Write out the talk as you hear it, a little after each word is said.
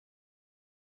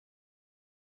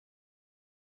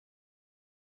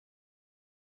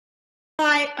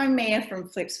Hi, I'm Mia from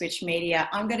Flipswitch Media.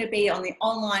 I'm going to be on the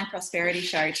Online Prosperity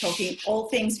Show talking all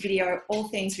things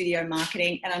video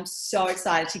marketing, and I'm so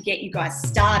excited to get you guys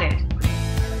started.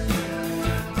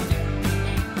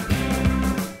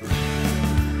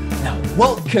 Now,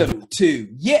 welcome to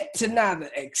yet another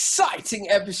exciting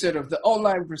episode of the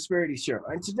Online Prosperity Show.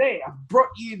 And today I've brought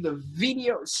you the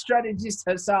video strategist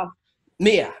herself,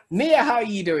 Mia. Mia, how are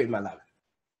you doing, my love?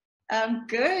 I'm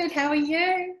good. How are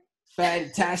you?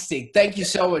 Fantastic. Thank you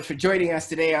so much for joining us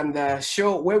today on the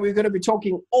show where we're going to be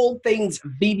talking all things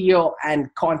video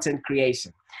and content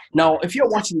creation. Now, if you're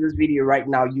watching this video right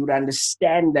now, you would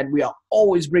understand that we are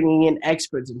always bringing in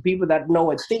experts and people that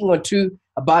know a thing or two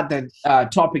about the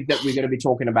topic that we're going to be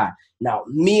talking about. Now,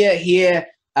 Mia here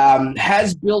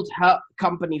has built her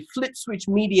company, Flipswitch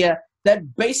Media,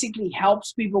 that basically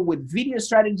helps people with video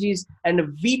strategies and a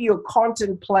video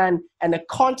content plan and a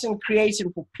content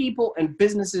creation for people and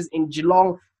businesses in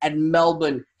Geelong and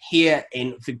Melbourne here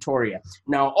in Victoria.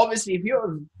 Now, obviously, if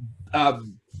you're a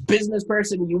business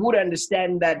person, you would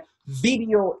understand that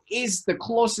video is the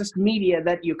closest media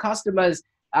that your customers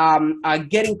are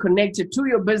getting connected to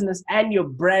your business and your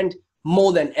brand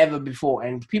more than ever before.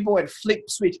 And people at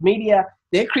Flipswitch Media,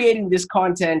 they're creating this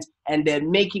content and they're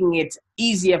making it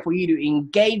easier for you to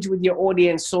engage with your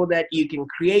audience so that you can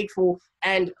create for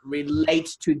and relate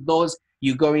to those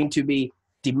you're going to be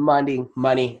demanding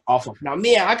money off of. Now,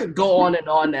 Mia, I could go on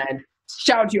and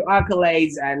shout your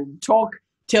accolades and talk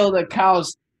till the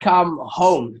cows come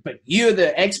home, but you're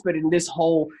the expert in this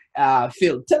whole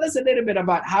field. Tell us a little bit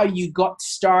about how you got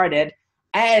started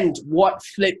and what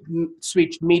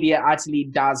Flipswitch Media actually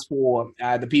does for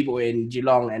the people in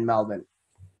Geelong and Melbourne.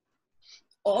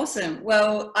 Awesome.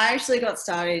 Well, I actually got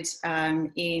started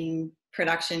in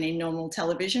production in normal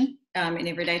television, in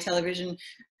everyday television,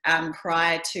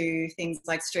 prior to things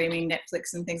like streaming,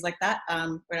 Netflix and things like that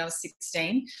when I was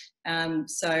 16,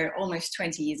 so almost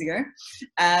 20 years ago.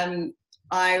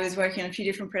 I was working on a few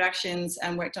different productions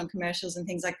and worked on commercials and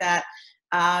things like that.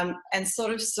 And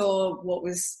sort of saw what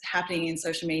was happening in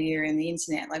social media and the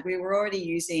internet. Like, we were already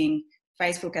using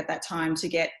Facebook at that time to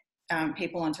get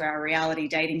people onto our reality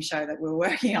dating show that we were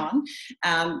working on.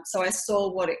 So I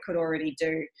saw what it could already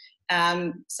do.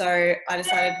 So I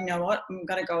decided, you know what, I'm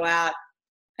going to go out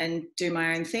and do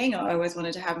my own thing. I always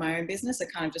wanted to have my own business. I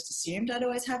kind of just assumed I'd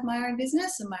always have my own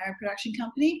business and my own production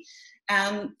company.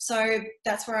 So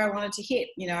that's where I wanted to hit.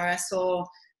 You know, I saw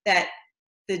that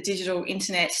the digital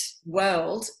internet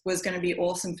world was going to be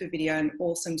awesome for video and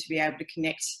awesome to be able to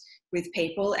connect with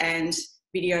people, and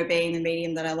video being the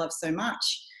medium that I love so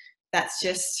much, that's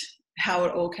just how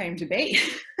it all came to be.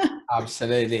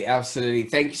 Absolutely. Absolutely.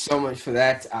 Thank you so much for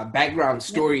that background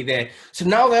story there. So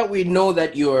now that we know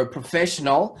that you're a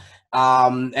professional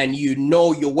and you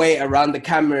know your way around the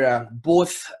camera,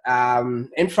 both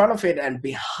in front of it and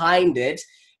behind it,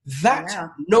 that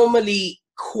normally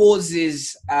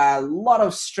causes a lot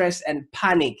of stress and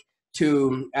panic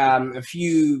to a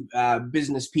few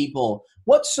business people.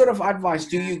 What sort of advice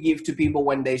do you give to people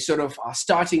when they sort of are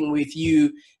starting with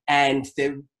you and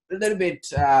they're a little bit,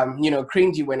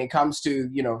 cringy when it comes to,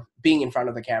 being in front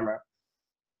of the camera?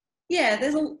 Yeah,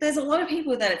 there's a lot of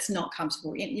people that it's not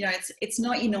comfortable. You know, it's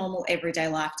not your normal everyday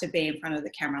life to be in front of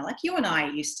the camera. Like, you and I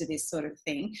are used to this sort of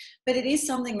thing, but it is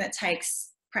something that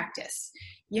takes practice.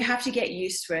 You have to get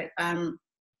used to it.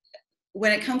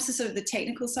 When it comes to sort of the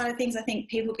technical side of things, I think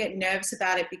people get nervous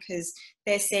about it because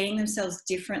they're seeing themselves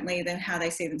differently than how they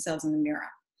see themselves in the mirror.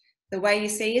 The way you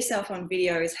see yourself on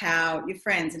video is how your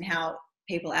friends and how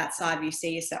people outside of you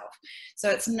see yourself. So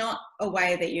it's not a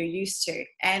way that you're used to.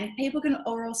 And people can,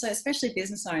 or also, especially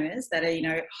business owners that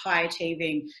are, high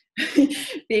achieving,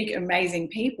 big, amazing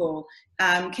people,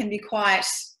 can be quite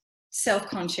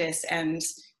self-conscious and,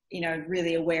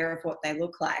 really aware of what they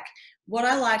look like. What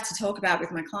I like to talk about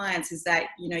with my clients is that,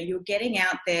 you're getting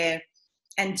out there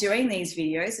and doing these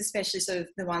videos, especially sort of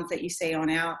the ones that you see on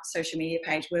our social media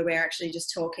page where we're actually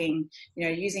just talking,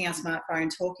 using our smartphone,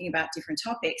 talking about different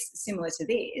topics similar to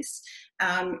this,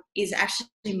 is actually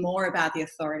more about the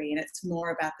authority, and it's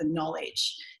more about the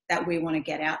knowledge that we want to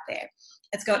get out there.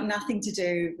 It's got nothing to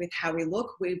do with how we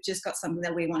look. We've just got something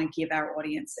that we want to give our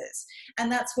audiences. And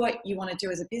that's what you want to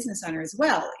do as a business owner as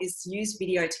well, is use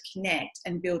video to connect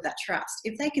and build that trust.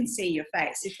 If they can see your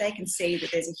face, if they can see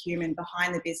that there's a human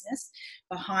behind the business,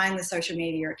 behind the social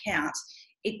media account,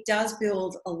 it does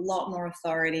build a lot more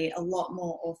authority, a lot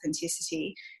more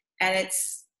authenticity. And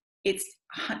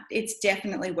it's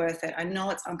definitely worth it. I know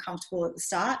it's uncomfortable at the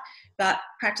start, but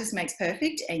practice makes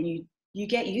perfect, and you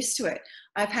get used to it.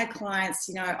 I've had clients,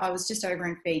 I was just over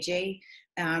in Fiji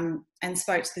and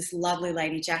spoke to this lovely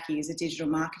lady, Jackie, who's a digital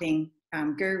marketing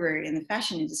guru in the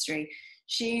fashion industry.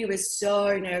 She was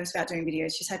so nervous about doing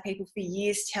videos. She's had people for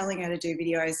years telling her to do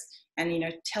videos and, you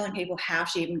know, telling people how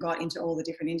she even got into all the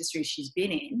different industries she's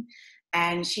been in.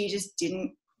 And she just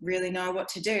didn't really know what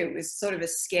to do. It was sort of a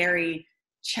scary,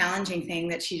 challenging thing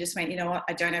that she just went, you know what,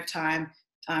 I don't have time.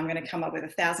 I'm going to come up with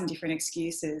 1,000 different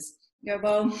excuses. You go,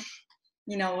 well,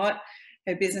 you know what?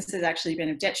 Her business has actually been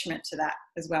a detriment to that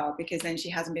as well, because then she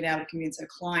hasn't been able to convince her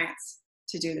clients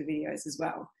to do the videos as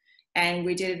well. And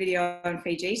we did a video on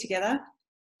Fiji together.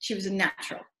 She was a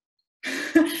natural.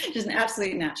 Just an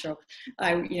absolute natural.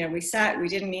 You know, we sat, we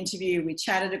did an interview, we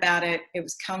chatted about it. It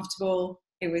was comfortable,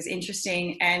 it was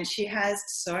interesting, and she has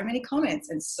so many comments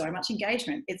and so much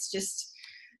engagement. It's just,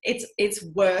 it's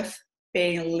worth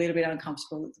being a little bit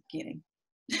uncomfortable at the beginning.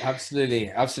 Absolutely,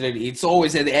 absolutely. It's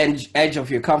always at the edge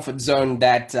of your comfort zone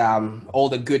that all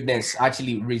the goodness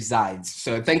actually resides.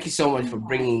 So thank you so much for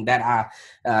bringing that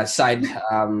side,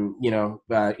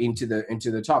 into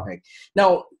the topic.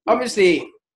 Now, obviously,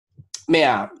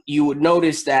 Mia, you would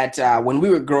notice that when we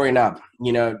were growing up,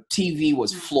 you know, TV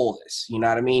was flawless. You know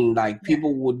what I mean? Like,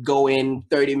 people would go in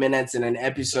 30 minutes in an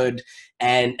episode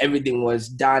and everything was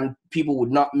done. People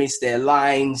would not miss their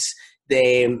lines.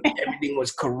 Everything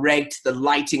was correct. The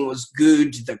lighting was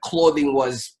good. The clothing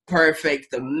was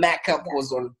perfect. The makeup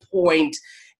was on point.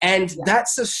 And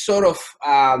that's the sort of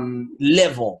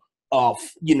level of,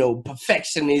 you know,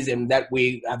 perfectionism that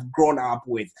we have grown up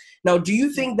with. Now, do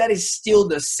you think that is still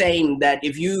the same, that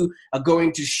if you are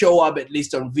going to show up, at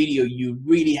least on video, you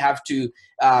really have to,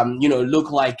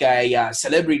 look like a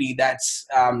celebrity that's,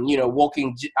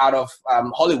 walking out of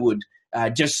Hollywood,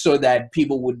 just so that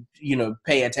people would, you know,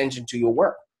 pay attention to your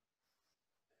work?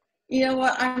 You know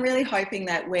what? I'm really hoping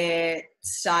that we're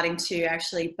starting to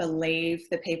actually believe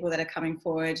the people that are coming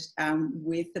forward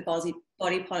with the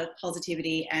body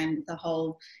positivity and the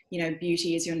whole, you know,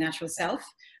 beauty is your natural self.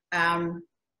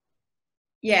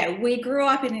 We grew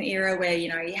up in an era where, you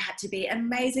know, you had to be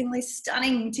amazingly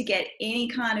stunning to get any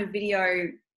kind of video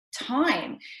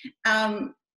time.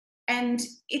 And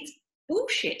it's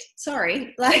bullshit.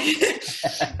 Sorry. Like,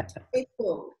 it's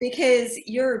cool, because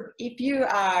if you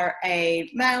are a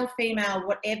male, female,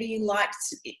 whatever you like,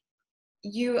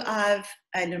 you have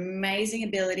an amazing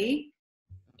ability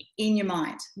in your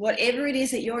mind. Whatever it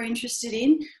is that you're interested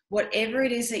in, whatever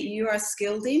it is that you are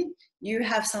skilled in, you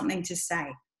have something to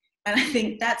say. And I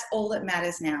think that's all that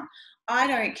matters now. I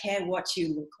don't care what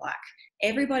you look like.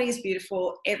 Everybody is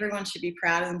beautiful. Everyone should be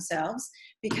proud of themselves,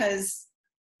 because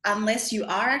unless you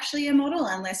are actually a model,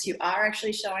 unless you are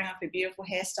actually showing off a beautiful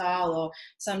hairstyle or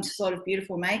some sort of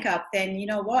beautiful makeup, then you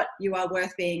know what? You are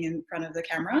worth being in front of the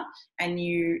camera, and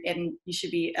you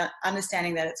should be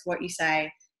understanding that it's what you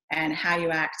say and how you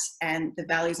act and the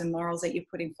values and morals that you're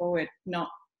putting forward, not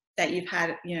that you've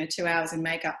had, you know, 2 hours in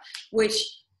makeup, which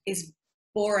is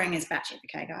boring as batshit,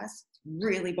 okay, guys?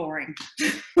 Really boring.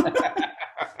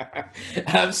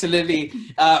 Absolutely.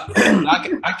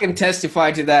 I can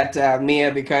testify to that,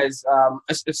 Mia, because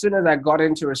as soon as I got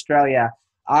into Australia,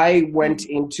 I went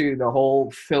into the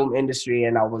whole film industry,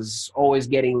 and I was always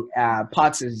getting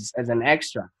parts as an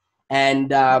extra.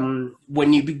 And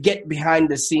when you get behind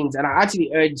the scenes, and I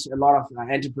actually urge a lot of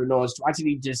entrepreneurs to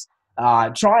actually just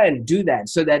try and do that,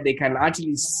 so that they can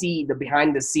actually see the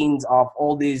behind the scenes of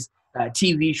all these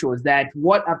TV shows, that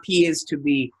what appears to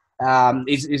be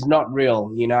is not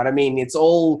real. You know what I mean? It's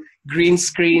all green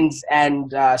screens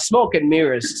and smoke and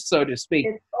mirrors, so to speak.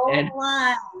 It's all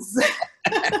lies.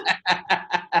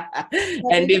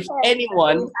 And if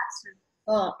anyone...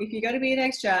 if you're going to be an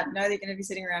extra, know they're going to be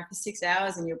sitting around for 6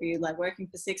 hours and you'll be like working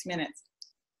for 6 minutes.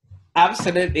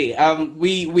 Absolutely.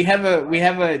 We have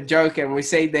a joke, and we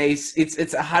say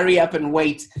it's a hurry up and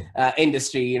wait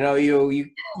industry. You know, you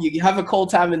have a call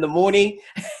time in the morning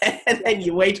and then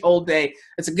you wait all day.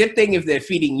 It's a good thing if they're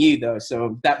feeding you, though.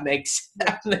 So that makes it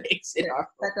up.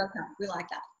 That does count. We like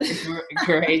that.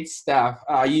 Great stuff.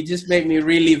 You just made me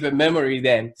relive a memory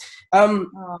then.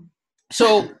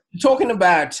 So talking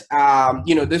about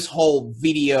this whole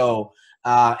video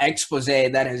expose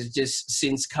that has just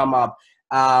since come up.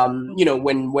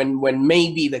 When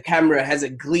maybe the camera has a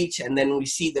glitch, and then we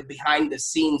see the behind the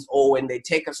scenes, or when they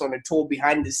take us on a tour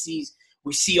behind the scenes,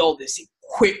 we see all this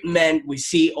equipment, we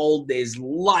see all this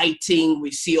lighting,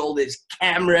 we see all these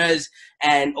cameras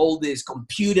and all these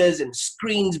computers and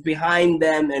screens behind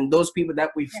them, and those people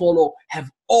that we follow have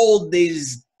all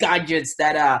these gadgets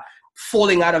that are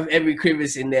falling out of every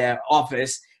crevice in their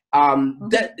office.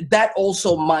 That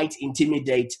also might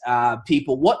intimidate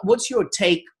people. What's your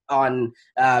take on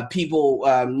people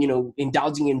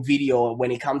indulging in video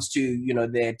when it comes to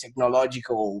their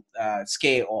technological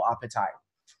scale or appetite?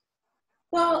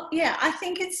 Well, yeah, I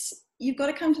think you've got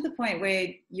to come to the point where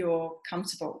you're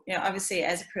comfortable. You know, obviously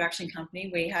as a production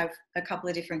company, we have a couple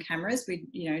of different cameras. We,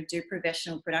 do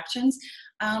professional productions.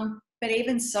 But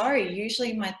even so,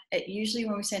 usually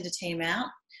when we send a team out,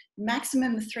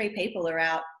 maximum of 3 people are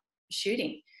out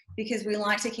shooting, because we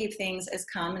like to keep things as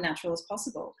calm and natural as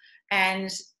possible. And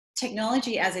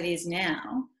technology as it is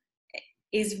now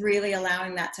is really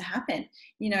allowing that to happen.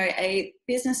 A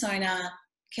business owner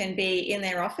can be in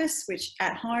their office, which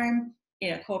at home,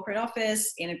 in a corporate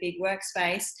office, in a big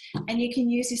workspace, and you can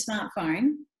use your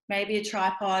smartphone, maybe a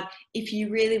tripod. If you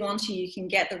really want to, you can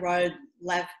get the Rode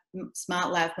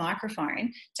Smart Lav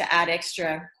microphone to add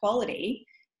extra quality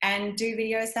and do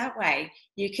videos that way.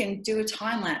 You can do a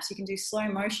time lapse, you can do slow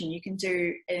motion, you can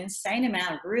do an insane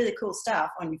amount of really cool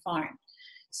stuff on your phone.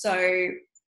 So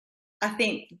I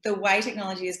think the way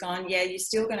technology has gone, yeah, you're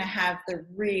still going to have the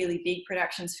really big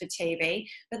productions for TV,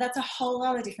 but that's a whole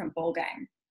other different ballgame.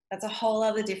 That's a whole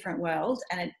other different world.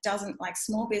 And it doesn't, like,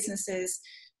 small businesses,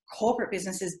 corporate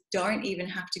businesses don't even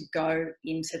have to go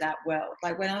into that world.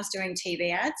 Like when I was doing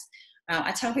TV ads,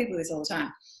 I tell people this all the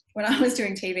time. When I was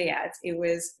doing TV ads, it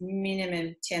was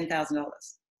minimum $10,000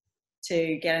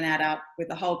 to get an ad up with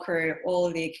the whole crew, all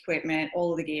of the equipment,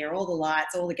 all of the gear, all the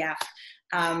lights, all the gaff.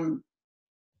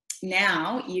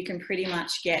 Now you can pretty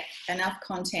much get enough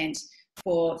content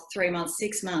for 3 months,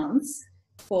 6 months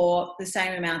for the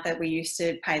same amount that we used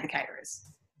to pay the caterers.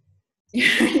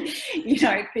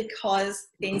 Because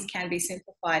things can be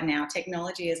simplified now.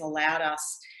 Technology has allowed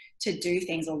us to do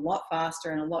things a lot faster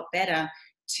and a lot better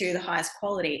to the highest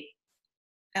quality.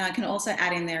 And I can also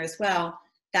add in there as well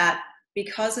that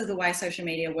because of the way social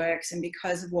media works and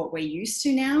because of what we're used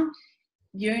to now,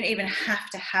 you don't even have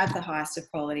to have the highest of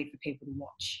quality for people to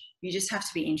watch. You just have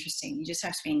to be interesting. You just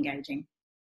have to be engaging.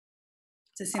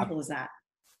 It's as simple as that.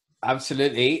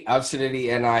 Absolutely.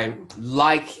 And I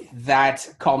like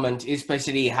that comment,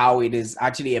 especially how it is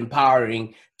actually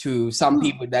empowering to some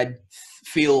people that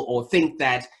feel or think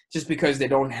that just because they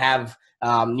don't have,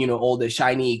 all the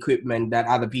shiny equipment that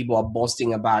other people are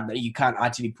boasting about, that you can't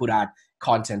actually put out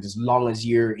content. As long as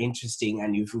you're interesting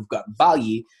and if you've got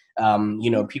value,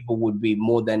 people would be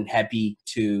more than happy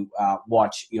to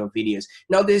watch your videos.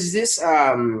 Now, there's this,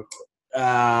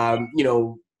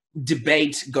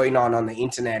 debate going on the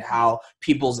internet, how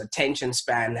people's attention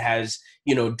span has,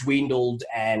 dwindled,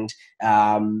 and,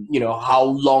 how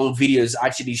long videos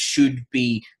actually should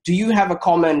be. Do you have a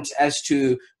comment as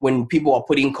to when people are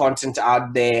putting content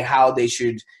out there, how they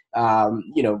should, how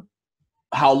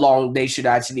long they should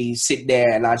actually sit there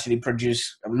and actually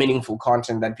produce meaningful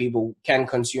content that people can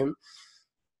consume?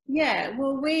 Yeah,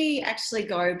 well, we actually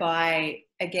go by,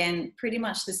 again, pretty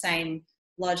much the same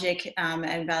logic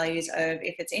and values of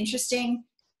if it's interesting,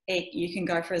 you can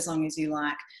go for as long as you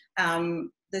like.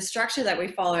 The structure that we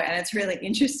follow, and it's really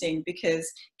interesting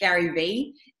because Gary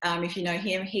Vee, if you know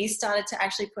him, he started to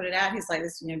actually put it out. He's like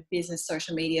this, business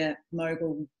social media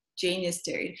mogul genius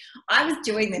dude. I was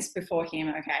doing this before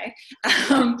him, okay?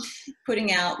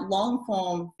 Putting out long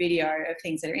form video of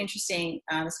things that are interesting,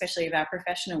 especially about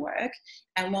professional work.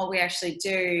 And what we actually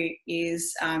do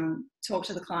is talk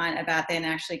to the client about then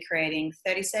actually creating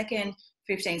 30-second,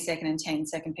 15-second and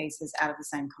 10-second pieces out of the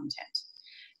same content.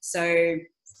 So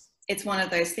it's one of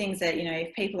those things that,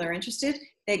 if people are interested,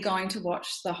 they're going to watch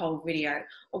the whole video.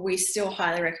 We still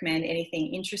highly recommend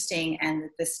anything interesting and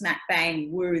the smack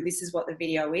bang, woo, this is what the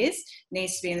video is,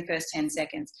 needs to be in the first 10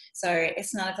 seconds. So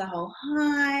it's none of the whole,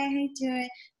 hi, how you doing,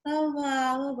 blah,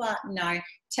 blah, blah, blah. No,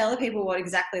 tell the people what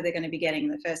exactly they're going to be getting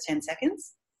in the first 10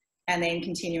 seconds and then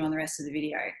continue on the rest of the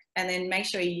video. And then make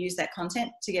sure you use that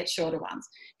content to get shorter ones,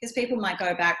 because people might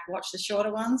go back, watch the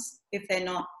shorter ones if they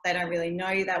don't really know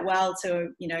you that well to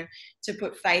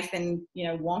put faith and,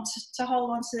 want to hold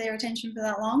on to their attention for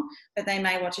that long, but they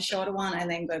may watch a shorter one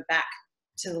and then go back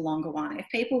to the longer one. If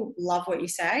people love what you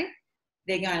say,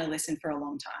 they're going to listen for a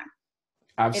long time.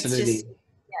 Absolutely. It's just,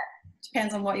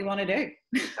 depends on what you want to do.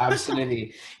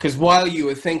 Absolutely. Because while you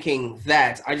were thinking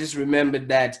that, I just remembered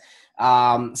that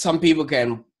some people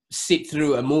can sit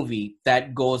through a movie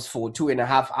that goes for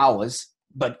 2.5 hours,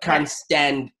 but can't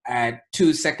stand a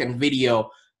 2-second video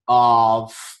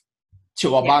of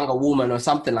Chowabanga woman or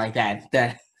something like that.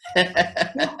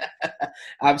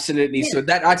 Absolutely. So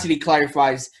that actually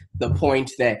clarifies the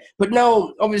point there. But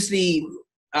no, obviously,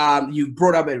 you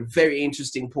brought up a very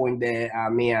interesting point there,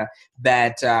 Mia,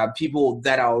 that people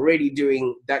that are already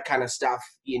doing that kind of stuff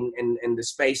in the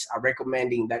space are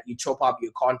recommending that you chop up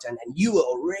your content, and you were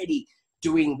already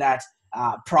doing that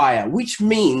prior, which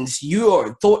means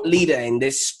you're a thought leader in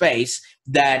this space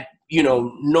that,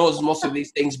 knows most of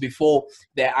these things before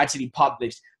they're actually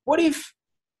published. What if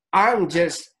I'm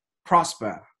just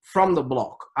Prosper from the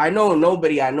block. I know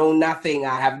nobody, I know nothing,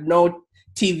 I have no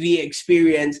TV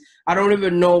experience, I don't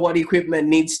even know what equipment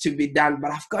needs to be done,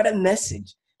 but I've got a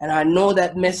message and I know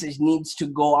that message needs to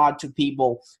go out to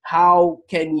people. How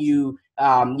can you,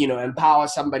 empower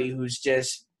somebody who's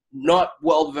just not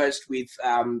well versed with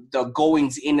the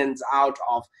goings in and out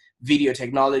of video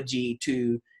technology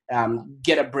to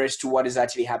get abreast to what is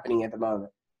actually happening at the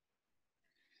moment?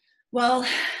 Well,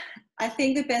 I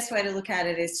think the best way to look at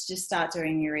it is to just start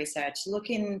doing your research. Look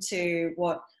into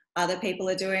what other people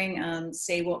are doing,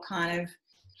 see what kind of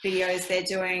videos they're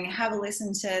doing, have a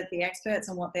listen to the experts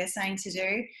on what they're saying to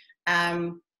do.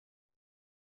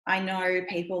 I know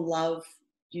people love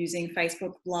using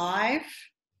Facebook Live.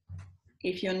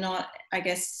 If you're not, I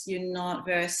guess you're not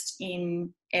versed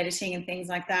in editing and things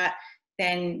like that,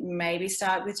 then maybe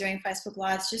start with doing Facebook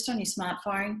Lives just on your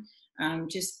smartphone.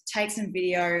 Just take some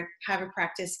video, have a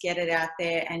practice, get it out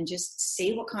there, and just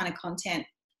see what kind of content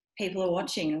people are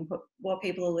watching and what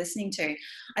people are listening to.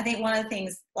 I think one of the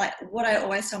things, like what I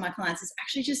always tell my clients, is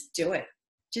actually just do it.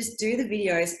 Just do the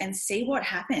videos and see what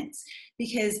happens.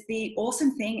 Because the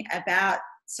awesome thing about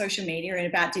social media and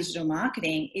about digital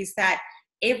marketing is that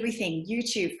everything,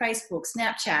 YouTube, Facebook,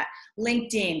 Snapchat,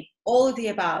 LinkedIn, all of the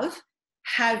above,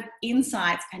 have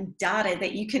insights and data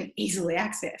that you can easily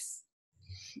access.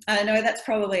 And I know that's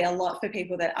probably a lot for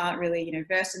people that aren't really,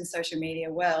 versed in the social media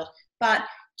world, but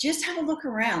just have a look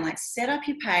around, like set up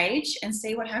your page and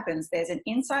see what happens. There's an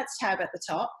insights tab at the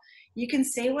top. You can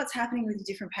see what's happening with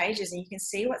different pages and you can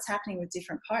see what's happening with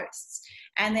different posts.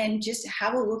 And then just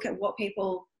have a look at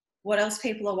what else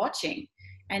people are watching,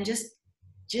 and just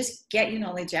get your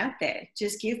knowledge out there.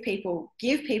 Just give people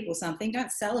something.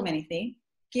 Don't sell them anything.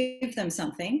 Give them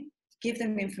something. Give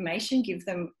them information. Give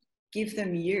them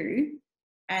you,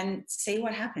 and see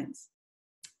what happens.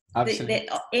 Absolutely.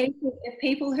 If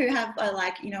people who have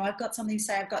I've got something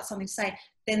to say,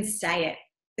 then say it.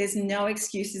 There's no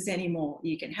excuses anymore.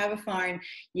 You can have a phone.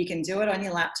 You can do it on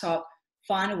your laptop.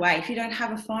 Find a way. If you don't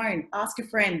have a phone, ask a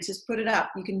friend. Just put it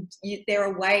up. There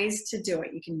are ways to do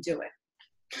it. You can do it.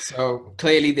 So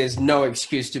clearly there's no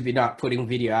excuse to be not putting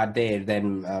video out there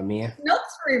then, Mia. Not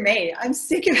through me. I'm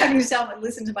sick of having to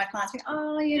listen to my clients being,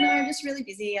 I'm just really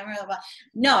busy. I'm really blah.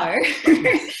 No,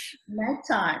 make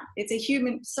time.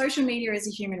 Social media is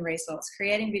a human resource.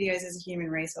 Creating videos is a human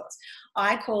resource.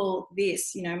 I call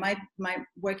this, my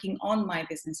working on my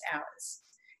business hours.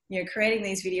 Creating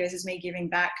these videos is me giving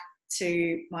back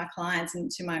to my clients and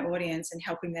to my audience and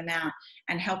helping them out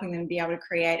and helping them be able to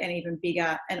create an even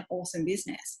bigger and awesome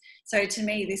business. So to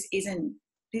me, this isn't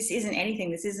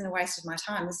anything. This isn't a waste of my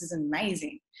time. This is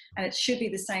amazing. And it should be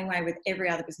the same way with every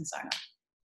other business owner.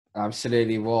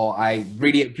 Absolutely. Well, I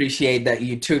really appreciate that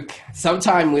you took some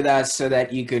time with us so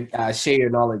that you could share your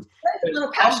knowledge. I'm a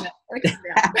little passionate.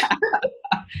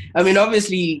 I mean,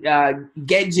 obviously,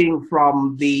 gauging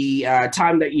from the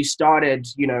time that you started,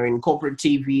 in corporate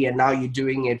TV, and now you're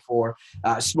doing it for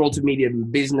small to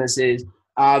medium businesses,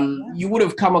 you would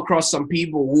have come across some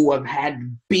people who have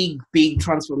had big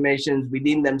transformations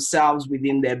within themselves,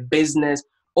 within their business,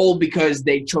 all because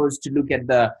they chose to look at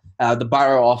the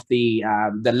barrel of the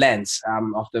lens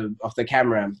of the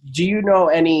camera. Do you know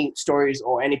any stories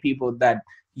or any people that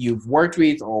you've worked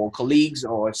with, or colleagues,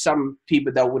 or some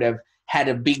people that would have had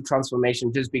a big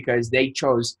transformation just because they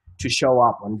chose to show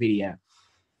up on video?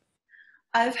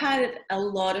 I've had a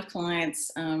lot of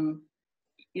clients,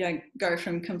 go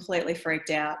from completely freaked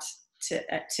out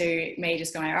to me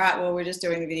just going, all right, well, we're just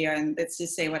doing the video and let's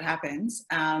just see what happens.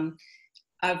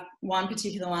 One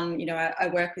particular one, I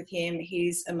work with him.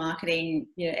 He's a marketing,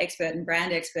 expert and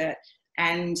brand expert.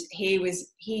 And he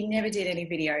never did any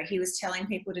video. He was telling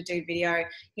people to do video.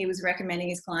 He was recommending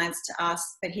his clients to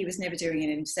us, but he was never doing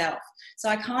it himself. So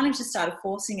I kind of just started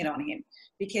forcing it on him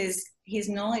because his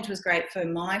knowledge was great for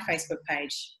my Facebook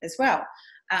page as well.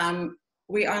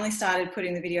 We only started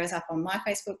putting the videos up on my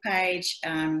Facebook page.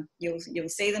 You'll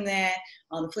see them there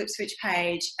on the Flipswitch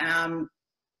page.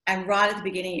 And right at the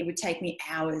beginning, it would take me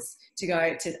hours to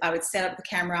go to, I would set up the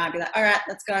camera. I'd be like, all right,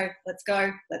 let's go.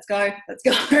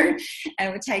 And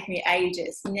it would take me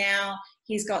ages. Now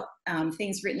he's got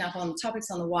things written up on topics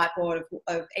on the whiteboard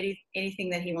of anything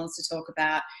that he wants to talk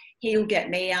about. He'll get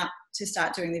me up to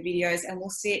start doing the videos and we'll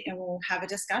sit and we'll have a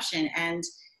discussion. And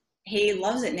he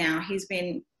loves it now. He's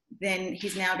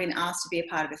now been asked to be a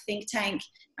part of a think tank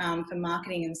for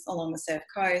marketing along the Surf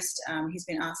Coast. He's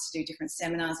been asked to do different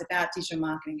seminars about digital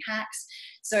marketing hacks.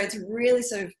 So it's really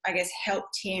sort of, I guess,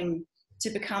 helped him to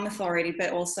become authority,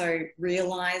 but also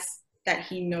realize that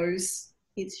he knows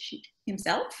his shit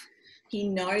himself. He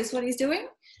knows what he's doing.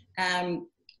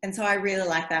 And so I really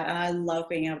like that. And I love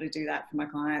being able to do that for my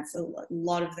clients. A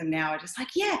lot of them now are just like,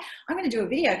 yeah, I'm going to do a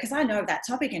video because I know that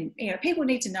topic and, you know, people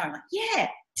need to know. I'm like, yeah,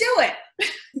 do it.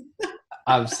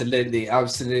 Absolutely,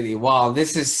 absolutely. Wow,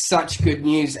 this is such good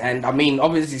news. And I mean,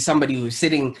 obviously somebody who's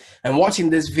sitting and watching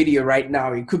this video right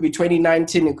now, it could be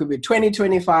 2019, it could be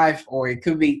 2025, or it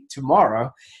could be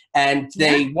tomorrow. And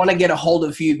they want to get a hold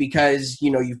of you because, you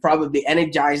know, you've probably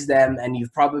energized them and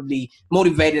you've probably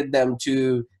motivated them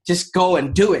to just go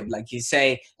and do it. Like you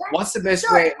say, what's the best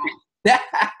way?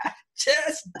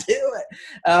 Just do it.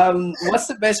 What's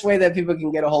the best way that people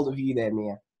can get a hold of you there,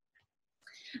 Mia?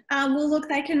 Well, look,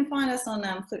 they can find us on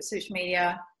Flipswitch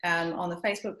Media on the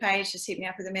Facebook page. Just hit me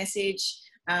up with a message.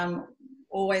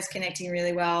 Always connecting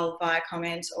really well via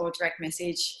comment or direct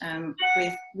message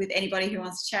with anybody who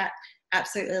wants to chat.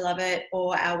 Absolutely love it.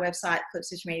 Or our website,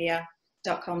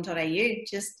 flipswitchmedia.com.au.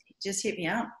 Just hit me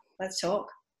up. Let's talk.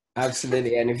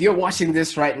 Absolutely. And if you're watching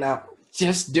this right now,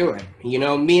 just do it. You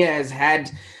know, Mia has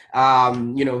had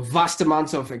you know, vast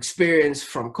amounts of experience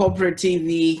from corporate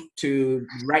TV to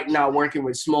right now working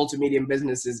with small to medium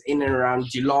businesses in and around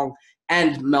Geelong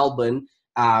and Melbourne.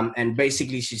 And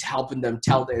basically she's helping them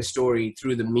tell their story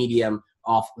through the medium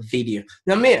of video.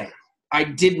 Now, Mia, I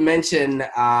did mention,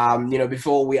 you know,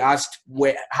 before we asked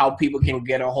how people can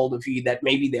get a hold of you, that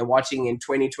maybe they're watching in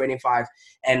 2025.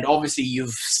 And obviously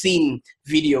you've seen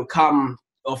video come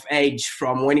of age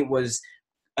from when it was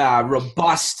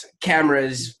robust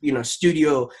cameras, you know,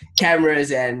 studio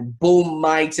cameras and boom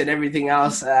mics and everything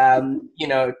else, you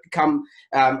know, come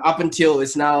up until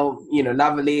it's now, you know,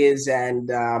 lavaliers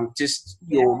and just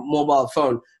your mobile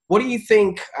phone. What do you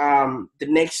think the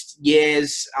next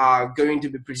years are going to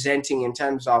be presenting in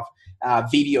terms of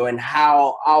video and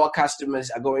how our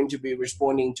customers are going to be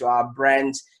responding to our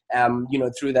brands, you know,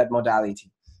 through that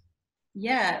modality?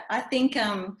 Yeah, I think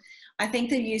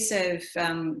the use of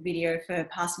video for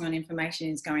passing on information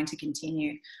is going to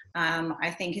continue.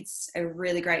 I think it's a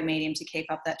really great medium to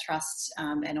keep up that trust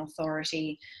and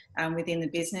authority within the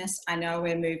business. I know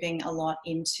we're moving a lot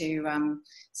into,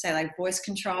 say, like voice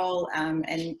control, and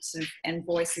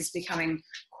voice is becoming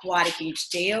quite a huge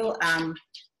deal.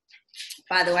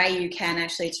 By the way, you can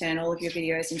actually turn all of your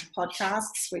videos into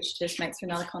podcasts, which just makes for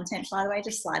another content, by the way.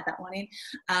 Just slide that one in.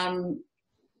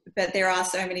 But there are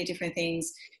so many different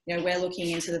things. You know, we're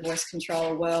looking into the voice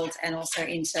control world and also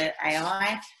into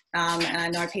AI. And I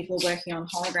know people are working on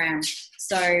holograms.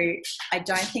 So I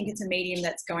don't think it's a medium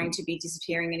that's going to be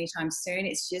disappearing anytime soon.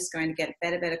 It's just going to get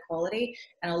better quality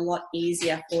and a lot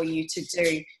easier for you to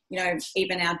do. You know,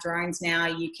 even our drones now,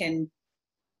 you can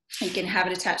have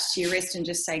it attached to your wrist and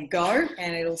just say go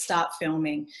and it'll start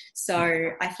filming.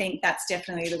 So I think that's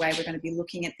definitely the way we're going to be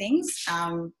looking at things.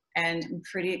 And I'm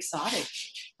pretty excited.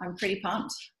 I'm pretty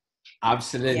pumped.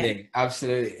 Absolutely.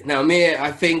 Absolutely. Now, Mia,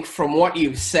 I think from what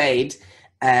you've said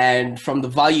and from the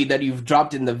value that you've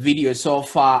dropped in the video so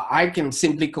far, I can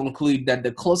simply conclude that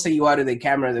the closer you are to the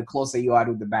camera, the closer you are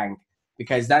to the bank,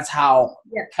 because that's how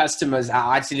customers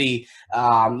are actually,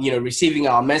 you know, receiving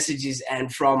our messages.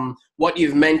 And from what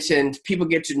you've mentioned, people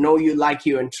get to know you, like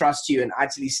you, and trust you, and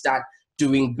actually start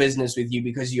doing business with you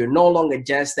because you're no longer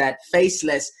just that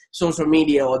faceless social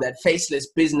media or that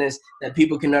faceless business that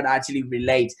people cannot actually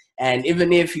relate. And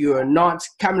even if you're not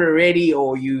camera ready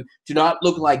or you do not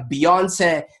look like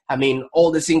Beyonce, I mean,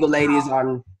 all the single ladies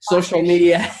on social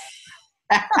media.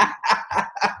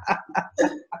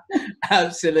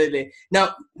 Absolutely.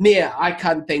 Now, Mia, I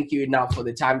can't thank you enough for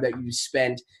the time that you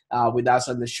spent with us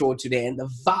on the show today and the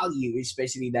value,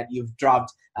 especially that you've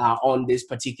dropped on this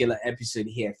particular episode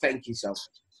here. Thank you so much.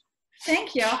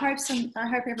 Thank you. I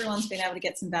hope everyone's been able to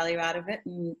get some value out of it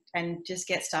and just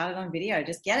get started on video.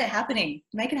 Just get it happening.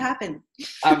 Make it happen.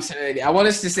 Absolutely. I want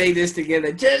us to say this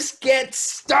together. Just get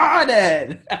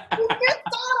started. Just get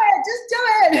started. Just do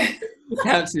it.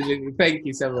 Absolutely. Thank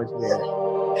you so much, Mia.